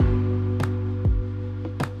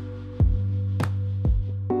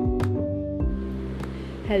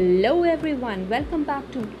Hello, everyone. Welcome back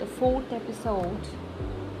to the fourth episode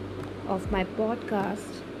of my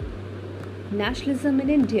podcast, Nationalism in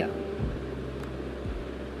India.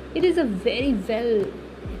 It is a very well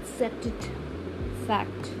accepted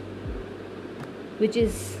fact which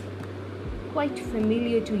is quite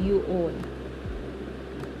familiar to you all.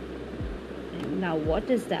 Now, what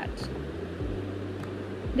is that?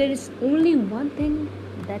 There is only one thing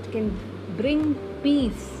that can bring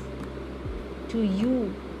peace to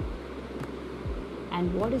you,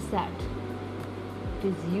 and what is that? It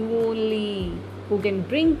is you only who can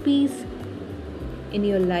bring peace in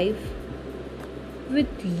your life with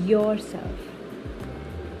yourself.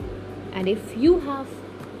 And if you have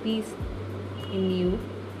peace in you,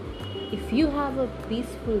 if you have a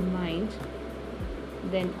peaceful mind,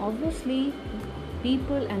 then obviously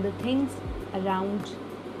people and the things around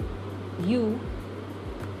you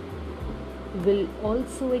will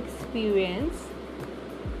also experience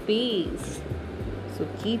peace. So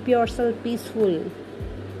keep yourself peaceful.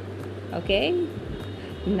 Okay?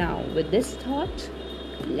 Now, with this thought,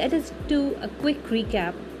 let us do a quick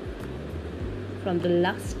recap from the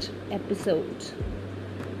last episode.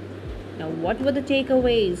 Now, what were the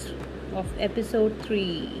takeaways of episode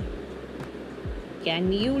 3?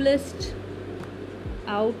 Can you list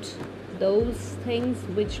out those things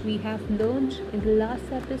which we have learned in the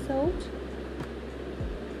last episode?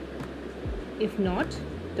 If not,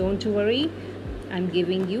 don't worry, I'm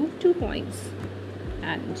giving you 2 points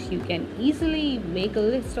and you can easily make a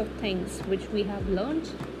list of things which we have learned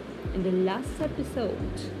in the last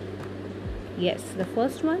episode. Yes, the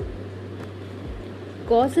first one,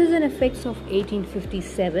 causes and effects of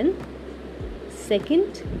 1857.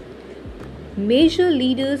 Second, major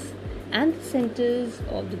leaders and the centers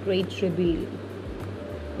of the Great Rebellion.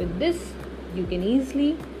 With this, you can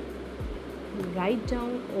easily write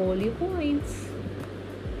down all your points.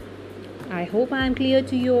 I hope I am clear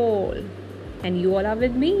to you all and you all are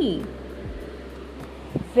with me.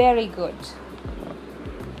 Very good.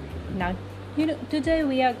 Now, today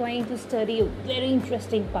we are going to study a very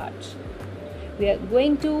interesting part. We are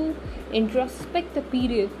going to introspect the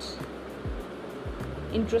period,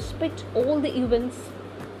 introspect all the events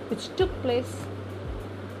which took place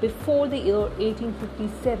before the year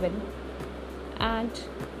 1857 and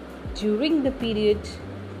during the period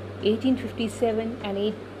 1857 and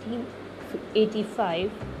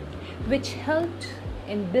 1885, which helped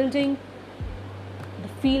in building the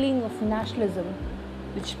feeling of nationalism,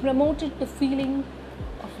 which promoted the feeling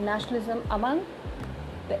of nationalism among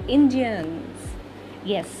the Indians.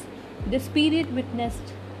 Yes, this period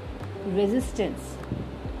witnessed resistance,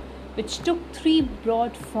 which took 3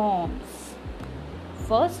 broad forms.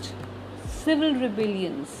 First, civil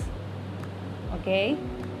rebellions. Okay.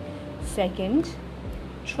 Second,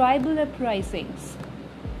 tribal uprisings.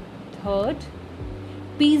 Third,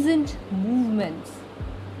 peasant movements.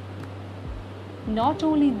 Not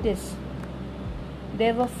only this,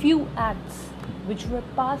 there were few acts which were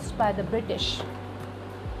passed by the British.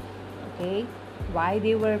 Okay, why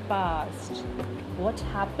they were passed? What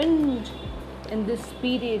happened in this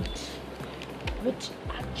period which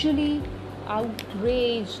actually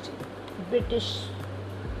outraged British?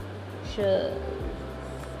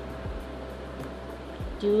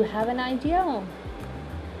 Do you have an idea?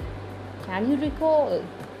 Can you recall?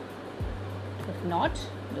 If not,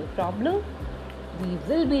 no problem. We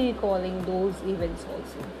will be recalling those events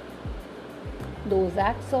also, those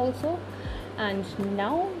acts also, and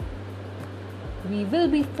now we will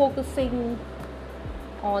be focusing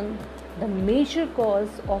on the major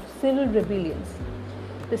cause of civil rebellions.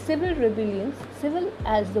 The civil rebellions, civil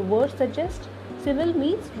as the word suggests, civil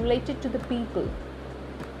means related to the people,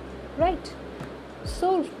 right?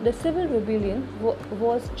 So the civil rebellion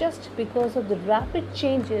was just because of the rapid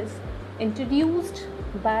changes introduced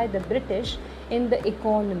by the British in the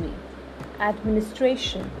economy,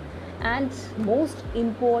 administration, and most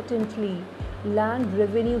importantly, land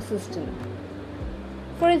revenue system.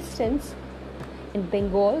 For instance, in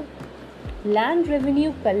Bengal, land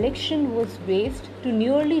revenue collection was raised to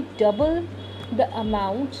nearly double the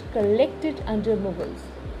amount collected under Mughals.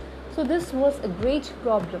 So this was a great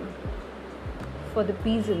problem for the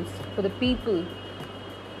peasants, for the people,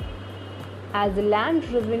 as the land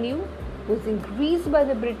revenue was increased by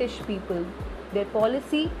the British people. Their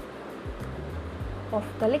policy of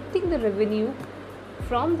collecting the revenue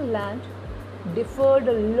from the land differed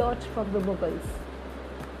a lot from the Mughals.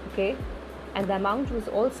 Okay, and the amount was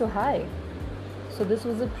also high. So this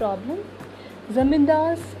was a problem.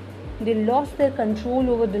 Zamindars, they lost their control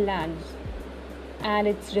over the lands and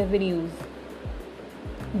its revenues.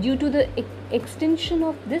 Due to the extension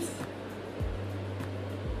of this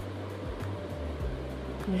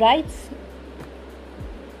rights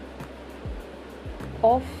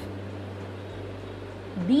of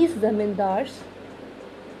these zamindars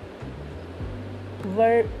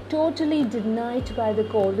were totally denied by the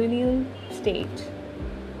colonial state.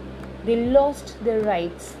 They lost their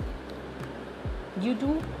rights due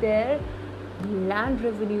to their land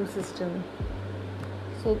revenue system.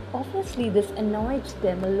 So obviously this annoyed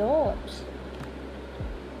them a lot.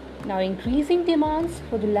 Now increasing demands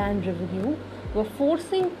for the land revenue were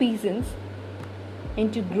forcing peasants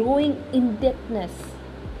into growing indebtedness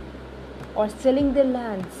or selling their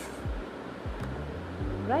lands.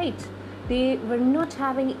 Right? They were not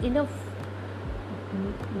having enough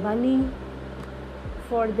money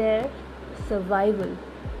for their survival.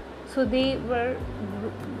 So they were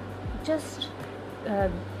just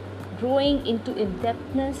growing into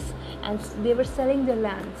indebtedness, and they were selling their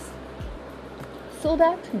lands so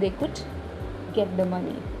that they could get the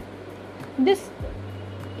money. This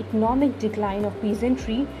economic decline of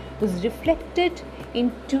peasantry was reflected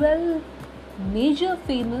in 12 major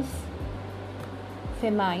famous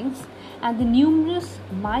famines and the numerous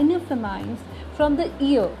minor famines from the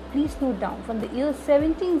year, please note down, from the year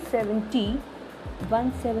 1770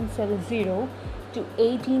 to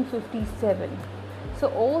 1857. So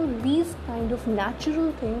all these kind of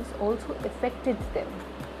natural things also affected them,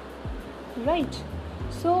 right?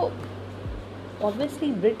 So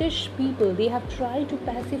obviously British people, they have tried to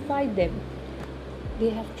pacify them. They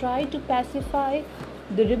have tried to pacify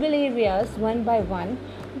the rebel areas one by one,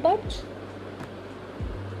 but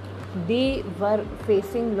they were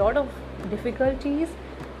facing a lot of difficulties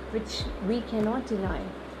which we cannot deny.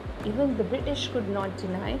 Even the British could not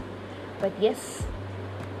deny. But yes,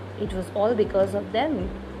 it was all because of them.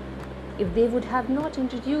 If they would have not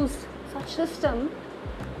introduced such system,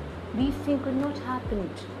 these things could not happen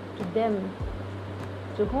to them.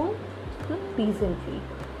 To whom? To peasantry.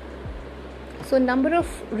 So number of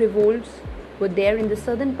revolts were there in the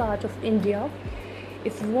southern part of India.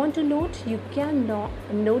 If you want to note, you can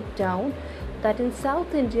note down that in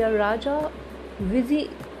South India, Raja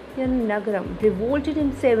Vizianagaram revolted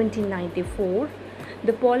in 1794.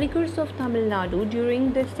 The Polycars of Tamil Nadu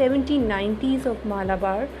during the 1790s of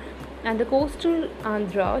Malabar, and the coastal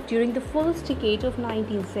Andhra during the first decade of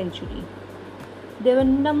 19th century. There were a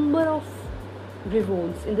number of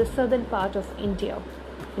revolts in the southern part of India.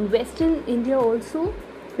 In western India also,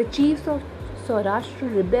 the chiefs of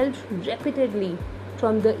Saurashtra rebelled repeatedly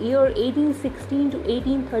from the year 1816 to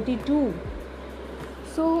 1832.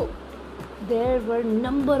 So there were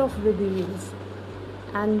number of rebellions,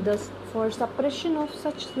 and for suppression of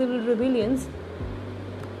such civil rebellions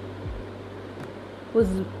was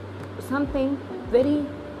something very,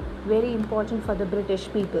 very important for the British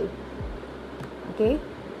people. Okay,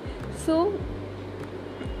 so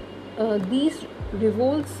these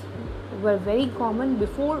revolts were very common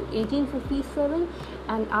before 1857,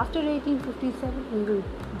 and after 1857 we will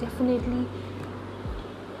definitely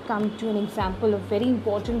come to an example of very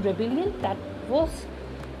important rebellion that was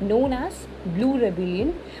known as Blue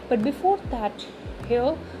Rebellion. But before that,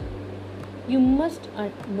 here you must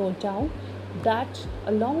note down that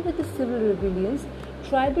along with the civil rebellions,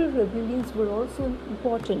 tribal rebellions were also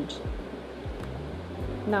important.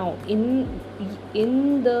 Now in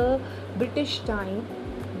the British time,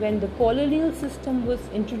 when the colonial system was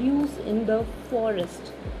introduced in the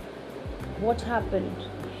forest, what happened?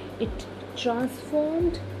 It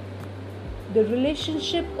transformed the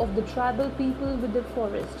relationship of the tribal people with the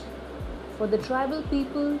forest. For the tribal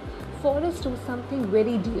people, forest was something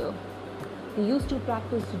very dear. They used to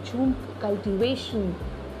practice jhum cultivation,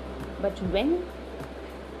 but when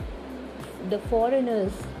the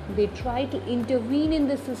foreigners, they tried to intervene in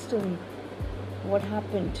the system, what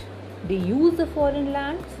happened? They used the foreign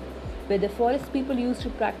lands where the forest people used to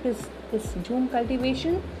practice this jhum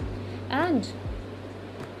cultivation, and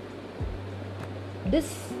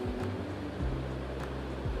this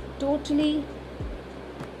totally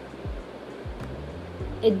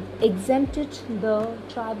exempted the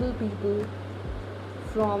tribal people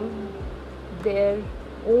from their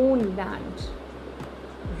own land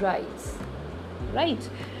rights, right?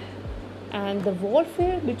 And the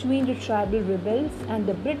warfare between the tribal rebels and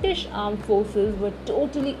the British armed forces were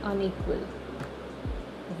totally unequal.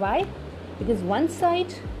 Why? Because one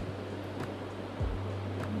side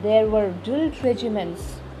there were drilled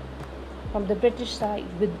regiments from the British side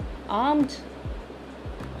with armed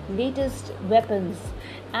latest weapons,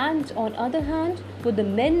 and on other hand were the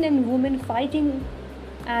men and women fighting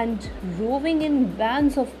and roving in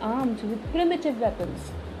bands of armed with primitive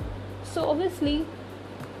weapons. So obviously,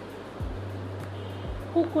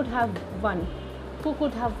 who could have won? Who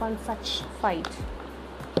could have won such fight?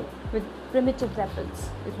 with primitive weapons.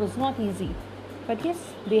 It was not easy. But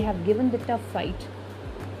yes, they have given the tough fight.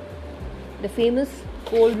 The famous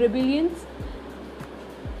coal rebellions.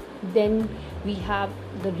 Then we have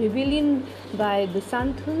the rebellion by the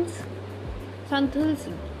Santals. Santals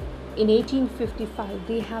in 1855,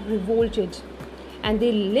 they have revolted, and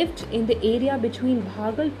they lived in the area between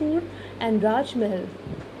Bhagalpur and Rajmahal.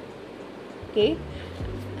 Okay,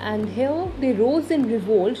 and here they rose in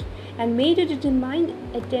revolt and made a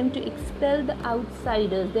determined attempt to expel the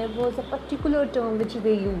outsiders. There was a particular term which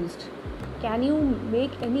they used. Can you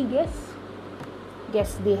make any guess?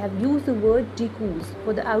 Yes, they have used the word Dikus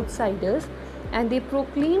for the outsiders, and they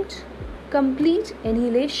proclaimed complete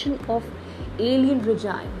annihilation of alien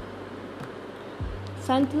regime.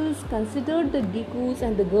 Santals considered the Dikus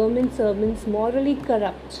and the government servants morally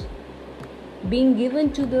corrupt, being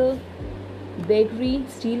given to the beggary,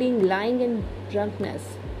 stealing, lying and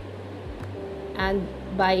drunkenness. And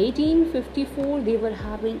by 1854, they were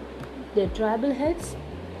having their tribal heads.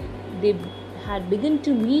 They had begun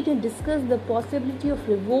to meet and discuss the possibility of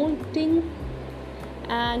revolting,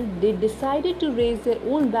 and they decided to raise their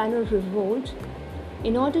own banner of revolt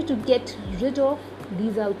in order to get rid of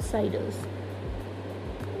these outsiders.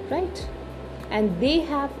 Right? And they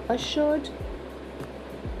have assured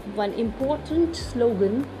one important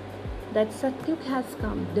slogan that Satyug has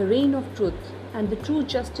come, the reign of truth, and the true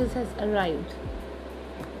justice has arrived.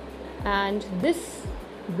 And this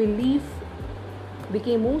belief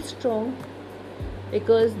became more strong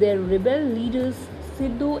because their rebel leaders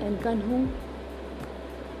Sidhu and Kanhu,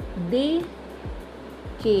 they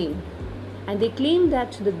came and they claimed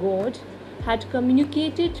that the god had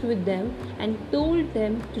communicated with them and told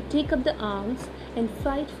them to take up the arms and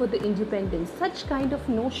fight for the independence. Such kind of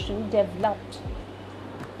notion developed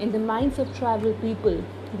in the minds of tribal people,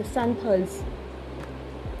 the Santals,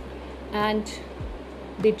 and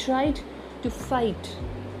they tried to fight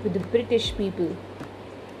with the British people.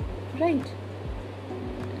 Right?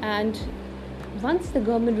 And once the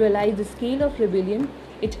government realized the scale of rebellion,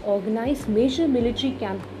 it organized major military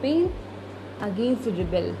campaign against the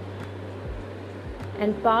rebel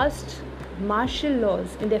and passed martial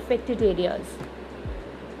laws in the affected areas.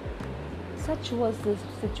 Such was the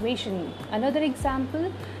situation. Another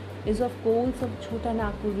example is of Kols of Chota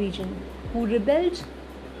Nagpur region, who rebelled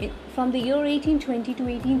from the year 1820 to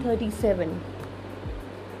 1837.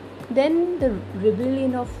 Then the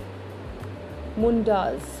rebellion of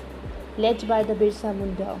Mundas, led by the Birsa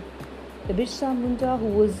Munda. The Birsa Munda, who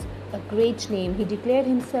was a great name, he declared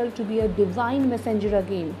himself to be a divine messenger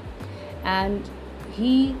again, and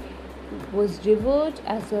he was revered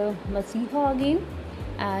as a Masiha again,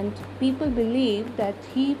 and people believe that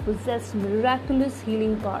he possessed miraculous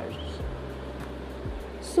healing powers.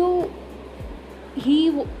 So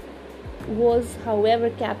he was, however,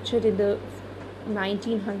 captured in the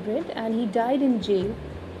 1900 and he died in jail,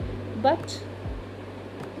 but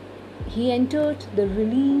he entered the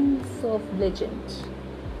realms of legend.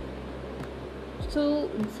 So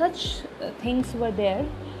such things were there,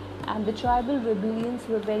 and the tribal rebellions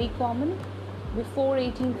were very common before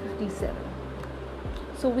 1857.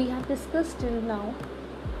 So we have discussed till now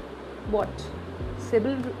what?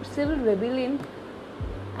 Civil rebellion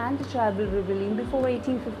and the tribal rebellion before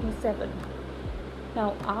 1857.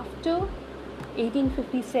 Now after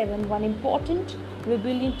 1857, one important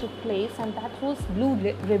rebellion took place, and that was Blue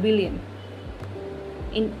Rebellion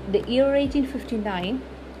in the year 1859.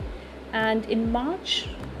 And in March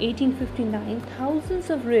 1859, thousands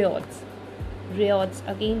of ryots,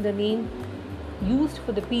 again the name used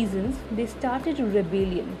for the peasants, they started a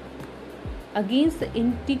rebellion against the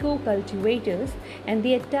indigo cultivators, and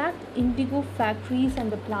they attacked indigo factories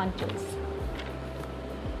and the planters.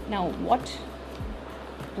 Now what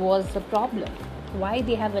was the problem? Why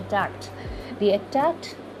they have attacked? They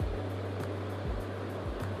attacked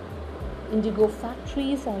indigo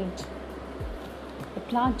factories and the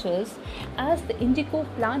planters, as the indigo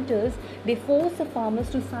planters, they forced the farmers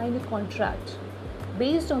to sign a contract.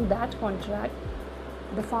 Based on that contract,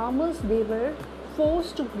 the farmers, they were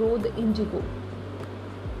forced to grow the indigo.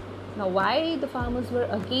 Now why the farmers were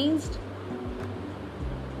against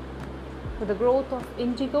the growth of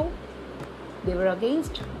indigo? They were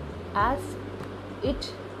against as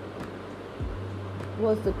it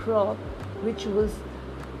was the crop which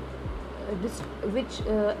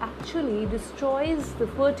actually destroys the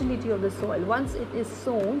fertility of the soil. Once it is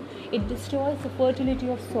sown, it destroys the fertility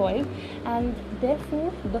of soil, and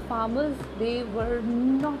therefore the farmers, they were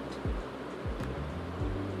not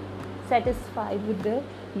satisfied with the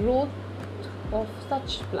growth of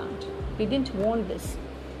such plant. They didn't want this.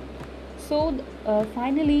 So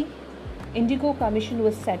finally Indigo Commission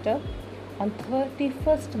was set up on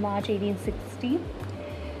 31st March 1860,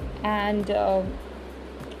 and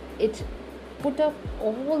it put up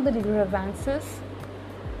all the grievances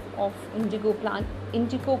of indigo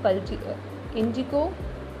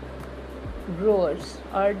growers,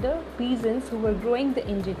 or the peasants who were growing the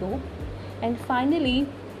indigo. And finally,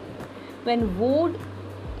 when woad,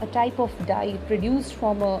 a type of dye produced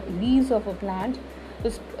from leaves of a plant,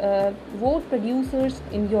 was woad producers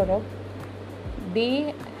in Europe,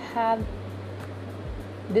 they have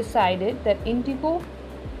decided that indigo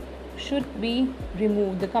should be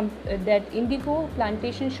removed. That indigo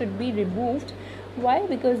plantation should be removed. Why?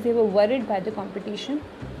 Because they were worried by the competition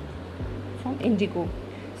from indigo.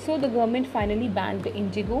 So the government finally banned the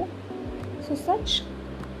indigo. So such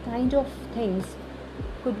kind of things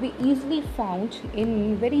could be easily found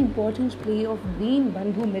in very important play of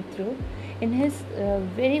Deenbandhu Mitra, in his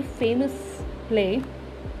very famous play,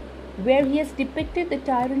 where he has depicted the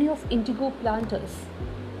tyranny of indigo planters.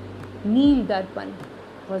 Neel Darpan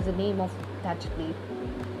was the name of that play.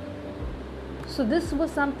 So this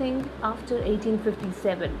was something after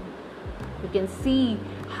 1857. You can see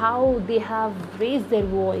how they have raised their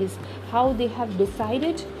voice, how they have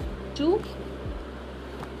decided to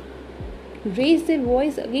raise their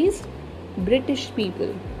voice against British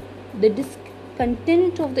people. The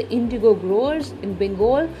discontent of the indigo growers in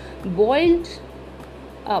Bengal boiled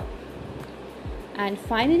up, and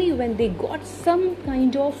finally, when they got some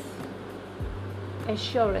kind of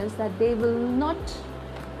assurance that they will not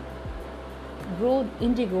grow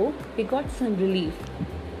indigo, they got some relief.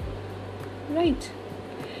 Right.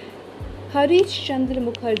 Harish Chandra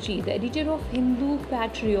Mukherjee, the editor of Hindu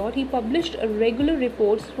Patriot, he published regular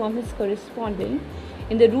reports from his correspondent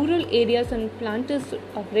in the rural areas on planters'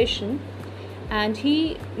 oppression, and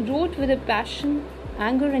he wrote with a passion,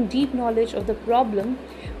 anger and deep knowledge of the problem,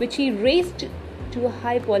 which he raised to a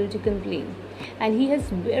high political plane. And he has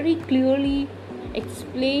very clearly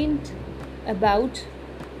explained about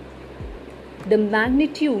the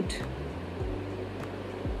magnitude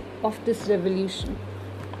of this revolution.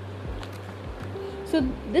 So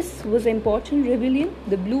this was an important rebellion,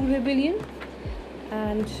 the Blue Rebellion,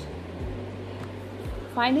 and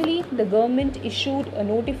finally the government issued a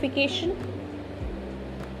notification,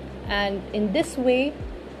 and in this way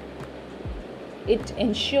it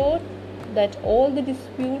ensured that all the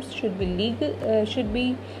disputes should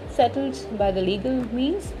be settled by the legal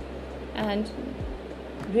means, and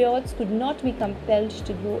ryots could not be compelled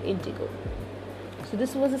to grow indigo. So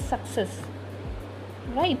this was a success,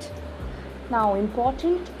 right? Now,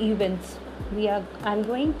 important events. I'm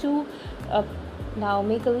going to now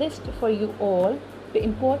make a list for you all the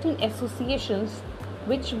important associations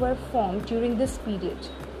which were formed during this period,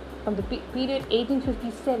 from the period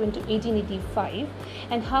 1857 to 1885,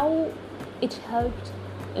 and how it helped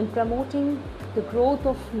in promoting the growth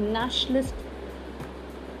of nationalist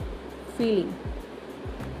feeling,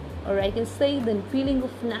 or I can say the feeling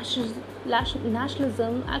of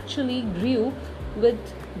nationalism actually grew with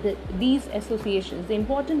these associations, the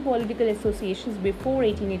important political associations before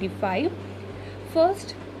 1885.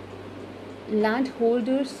 First,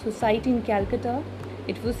 Landholders Society in Calcutta.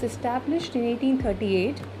 It was established in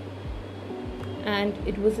 1838, and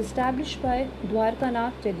it was established by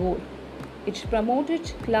Dwarkanath Tagore. It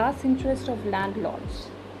promoted class interest of landlords.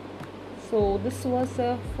 So this was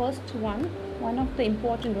the first one of the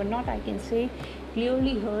important one. Not I can say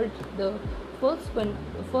clearly heard the first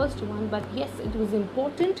one, but yes, it was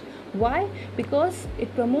important. Why? Because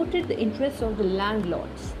it promoted the interests of the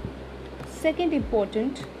landlords. Second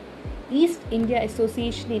important, East India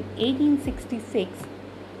Association in 1866.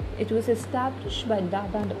 It was established by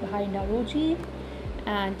Dada Bhai Naroji,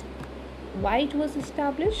 and why it was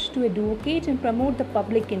established? To advocate and promote the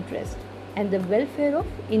public interest and the welfare of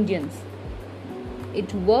Indians.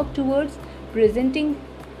 It worked towards presenting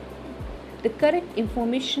the correct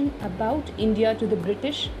information about India to the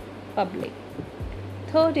British public.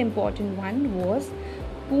 Third important one was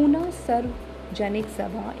Pune Sarvajanik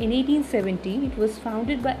Sabha in 1870. It was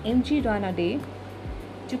founded by M.G. Ranade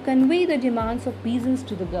to convey the demands of peasants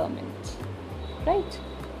to the government. Right?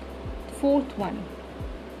 Fourth one,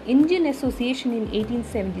 Indian Association in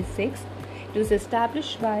 1876. It was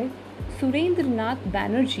established by Surendranath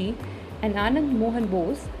Banerjee and Anand Mohan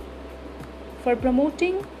Bose for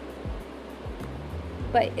promoting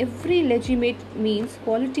by every legitimate means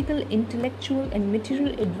political, intellectual and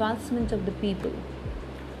material advancement of the people.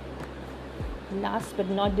 Last but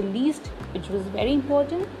not the least, which was very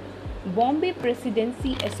important, Bombay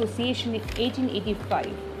Presidency Association in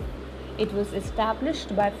 1885. It was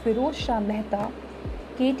established by Firoz Shah Mehta,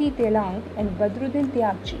 K.T. Telang and Badruddin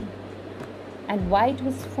Tyagji. And why it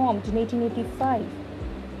was formed in 1885?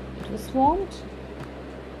 It was formed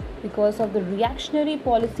because of the reactionary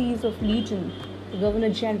policies of Lytton, the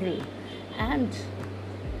Governor General, and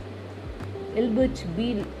Ilbert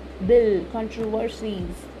Bill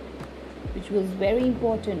controversies, which was very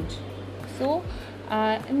important. So,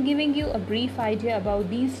 I'm giving you a brief idea about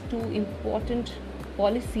these two important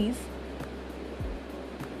policies,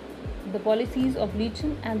 the policies of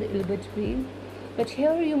Lytton and the Ilbert Bill. But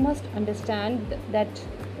here you must understand that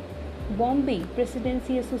Bombay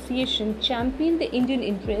Presidency Association championed the Indian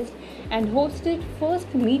interest and hosted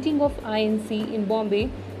first meeting of INC in Bombay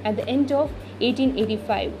at the end of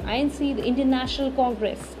 1885. INC, the Indian National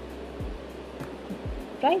Congress.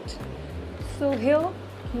 Right? So here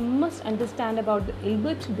you must understand about the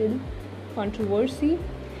Ilbert Bill controversy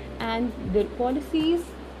and the policies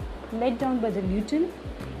laid down by the Lytton.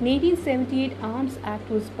 In 1878, Arms Act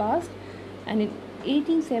was passed, and in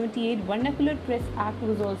 1878, Vernacular Press Act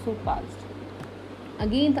was also passed.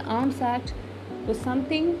 Again, the Arms Act was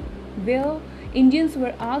something where Indians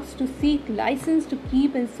were asked to seek license to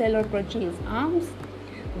keep and sell or purchase arms.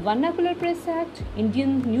 Vernacular Press Act,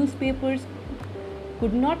 Indian newspapers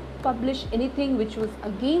could not publish anything which was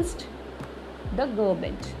against the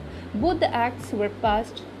government. Both the acts were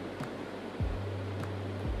passed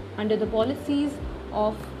under the policies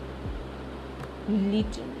of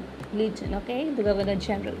Lytton, okay, the Governor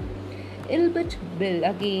General. Ilbert Bill,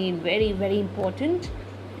 again very important.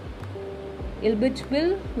 Ilbert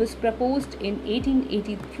Bill was proposed in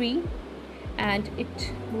 1883, and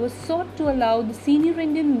it was sought to allow the senior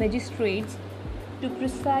Indian magistrates to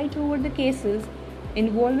preside over the cases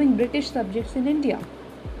involving British subjects in India.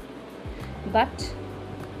 But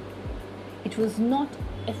it was not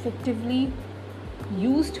effectively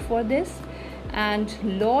used for this, and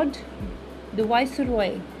Lord the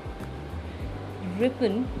Viceroy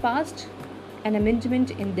Ripon passed an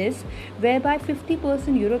amendment in this whereby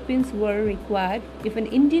 50% Europeans were required if an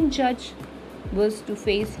Indian judge was to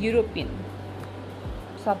face European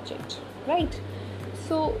subject, right?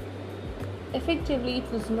 So effectively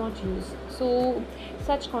it was not used. So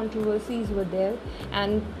such controversies were there,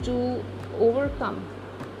 and to overcome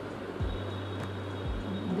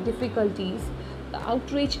the difficulties, the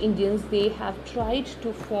outraged Indians, they have tried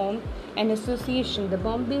to form an association, the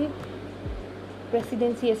Bombay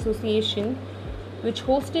Presidency Association, which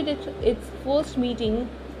hosted its first meeting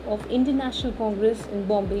of Indian National Congress in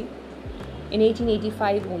Bombay in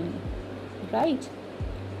 1885 only, right?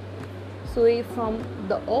 So from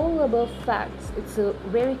the all above facts, it's a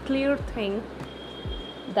very clear thing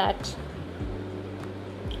that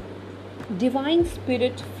divine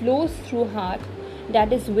spirit flows through heart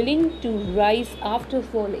that is willing to rise after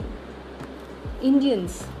falling.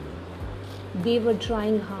 Indians, they were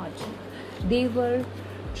trying hard. They were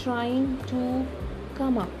trying to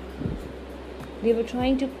come up. They were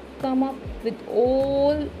trying to come up with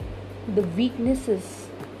all the weaknesses.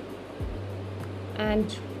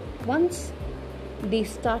 And once they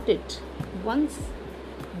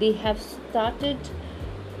have started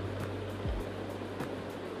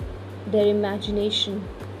their imagination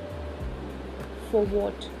for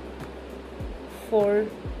what? For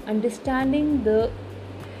understanding the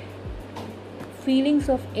feelings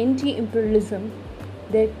of anti-imperialism,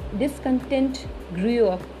 their discontent grew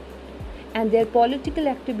up, and their political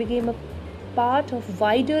activity became a part of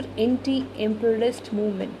wider anti-imperialist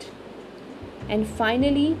movement. And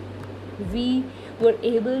finally, we were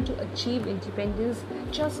able to achieve independence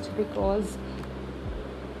just because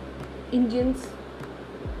Indians,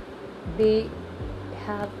 they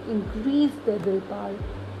have increased their willpower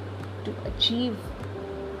to achieve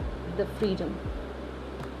the freedom.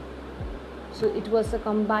 So it was a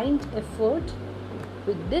combined effort.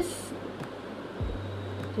 With this,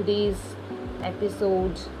 today's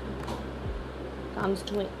episode comes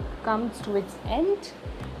to its end.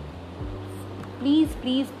 Please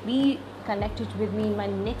be connected with me in my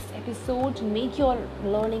next episode. Make your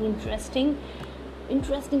learning interesting.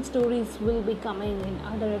 Interesting stories will be coming in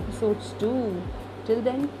other episodes too. Till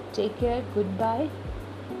then, take care, goodbye,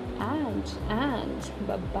 and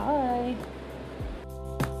bye-bye.